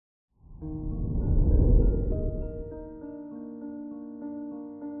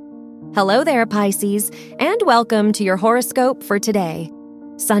Hello there, Pisces, and welcome to your horoscope for today,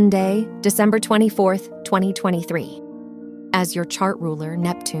 Sunday, December 24th, 2023. As your chart ruler,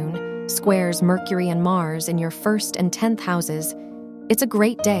 Neptune, squares Mercury and Mars in your 1st and 10th houses, it's a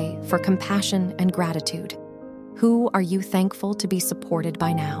great day for compassion and gratitude. Who are you thankful to be supported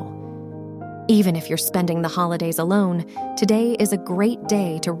by now? Even if you're spending the holidays alone, today is a great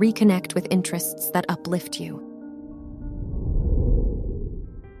day to reconnect with interests that uplift you.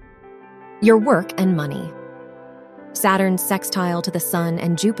 Your work and money. Saturn's sextile to the Sun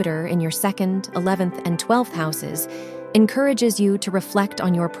and Jupiter in your 2nd, 11th, and 12th houses encourages you to reflect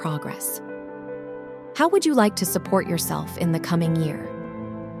on your progress. How would you like to support yourself in the coming year?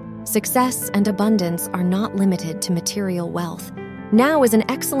 Success and abundance are not limited to material wealth. Now is an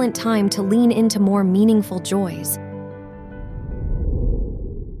excellent time to lean into more meaningful joys.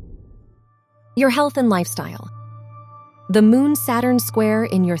 Your health and lifestyle. The Moon-Saturn square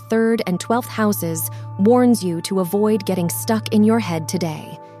in your 3rd and 12th houses warns you to avoid getting stuck in your head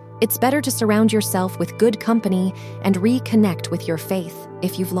today. It's better to surround yourself with good company and reconnect with your faith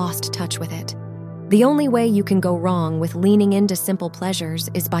if you've lost touch with it. The only way you can go wrong with leaning into simple pleasures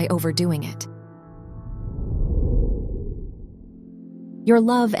is by overdoing it. Your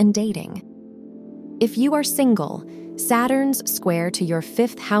love and dating. If you are single, Saturn's square to your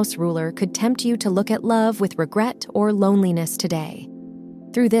 5th house ruler could tempt you to look at love with regret or loneliness today.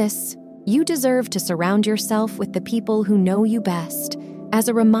 Through this, you deserve to surround yourself with the people who know you best as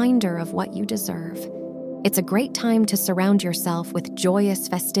a reminder of what you deserve. It's a great time to surround yourself with joyous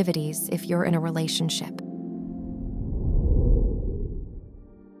festivities if you're in a relationship.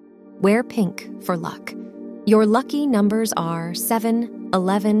 Wear pink for luck. Your lucky numbers are 7,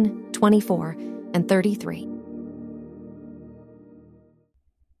 11, 24, and 33.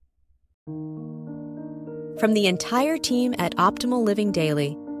 From the entire team at Optimal Living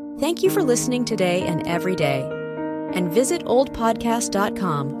Daily, thank you for listening today and every day. And visit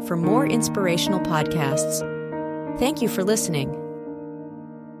oldpodcast.com for more inspirational podcasts. Thank you for listening.